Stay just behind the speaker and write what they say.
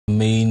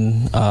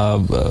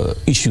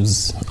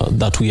issues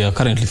that we are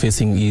currently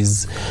facing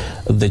is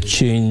the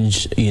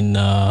change in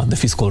the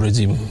fiscal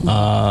regime,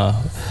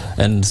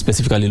 and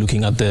specifically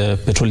looking at the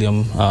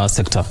petroleum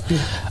sector.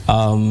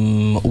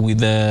 With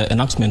the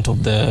enactment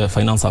of the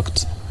Finance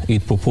Act,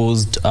 it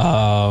proposed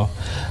the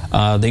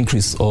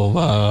increase of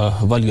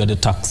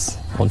value-added tax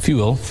on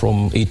fuel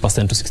from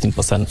 8% to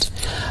 16%.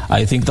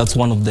 I think that's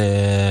one of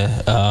the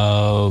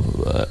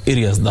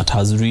areas that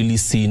has really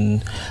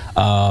seen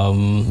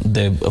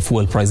the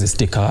fuel prices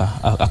take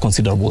a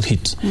considerable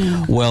hit.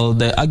 Well,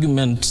 the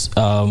argument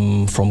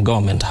from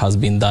government has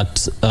been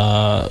that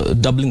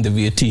doubling the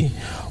VAT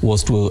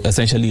was to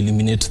essentially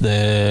eliminate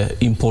the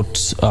import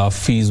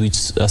fees, which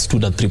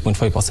stood at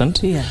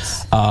 3.5%,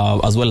 yes,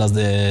 as well as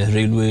the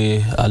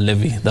railway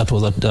levy that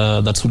was at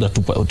that stood at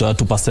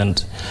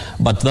 2%.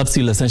 But that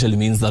still essentially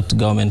means that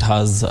government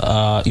has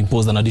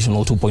imposed an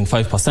additional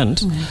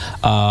 2.5%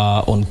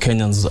 on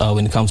Kenyans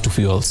when it comes to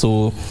fuel.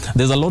 So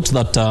there's a lot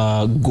that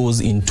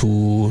goes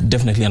into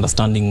definitely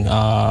understanding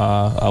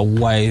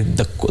why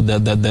the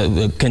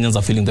Kenyans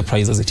are feeling the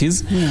price as it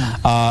is.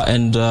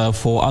 And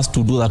for us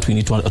to do that, we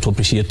need to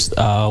appreciate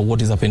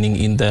what is happening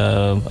in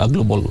the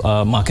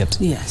global market.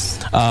 Yes.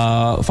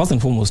 First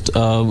and foremost,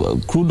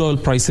 crude oil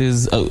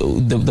prices,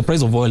 the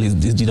price of oil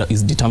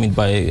is determined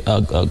by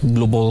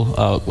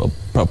global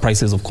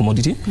prices of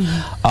commodity.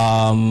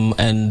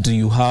 And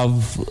you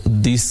have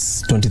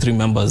these 23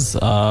 members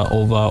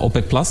of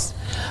OPEC Plus.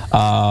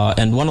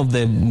 And one of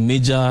the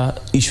major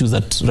issues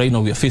that right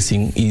now we are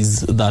facing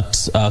is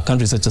that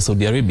countries such as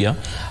Saudi Arabia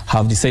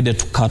have decided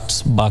to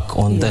cut back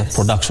on the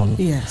production.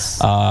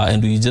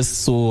 And we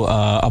just saw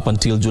up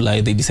until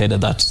July, they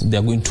decided that they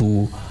are going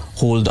to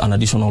hold an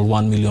additional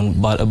 1 million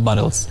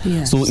barrels.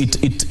 So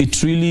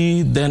it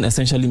really then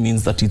essentially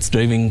means that it's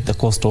driving the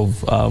cost of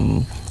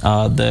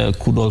the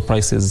crude oil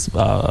prices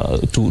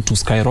to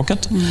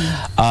skyrocket.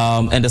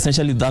 And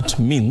essentially that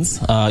means,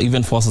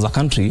 even for us as a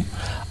country,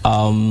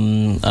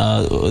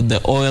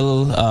 the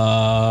oil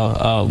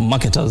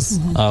marketers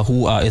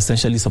who are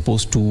essentially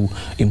supposed to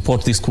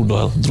import this crude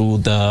oil through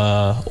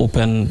the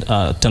open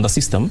tender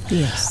system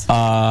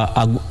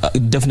are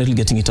definitely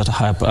getting it at a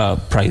higher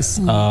price.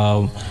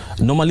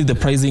 Normally the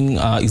pricing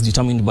is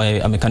determined by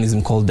a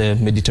mechanism called the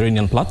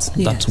Mediterranean Platts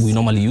that we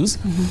normally use.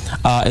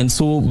 And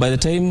so by the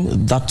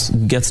time that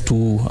gets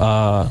to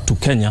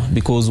Kenya,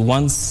 because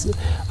once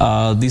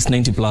these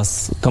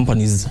 90+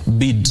 companies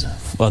bid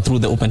through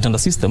the open tender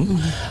system,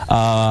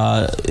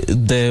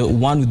 the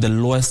one with the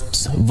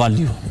lowest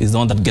value is the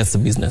one that gets the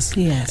business,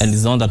 and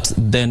is the one that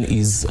then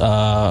is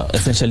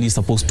essentially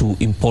supposed to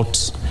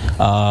import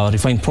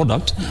refined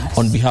product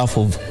on behalf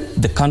of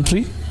the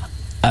country,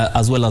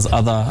 as well as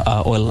other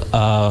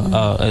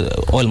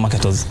oil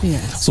marketers.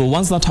 So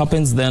once that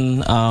happens, then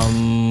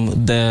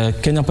the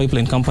Kenya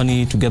Pipeline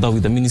Company, together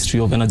with the Ministry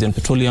of Energy and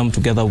Petroleum,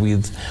 together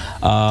with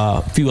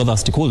a few other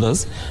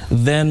stakeholders,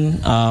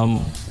 then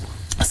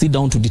sit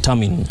down to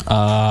determine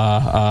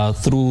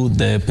through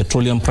the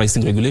petroleum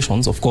pricing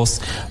regulations, of course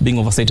being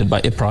oversighted by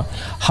EPRA,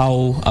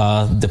 how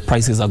the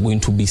prices are going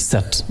to be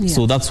set.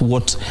 So that's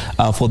what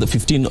for the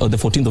 15th or the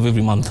 14th of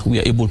every month we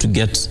are able to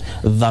get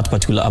that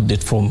particular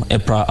update from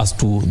EPRA as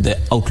to the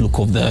outlook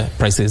of the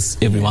prices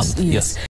every month.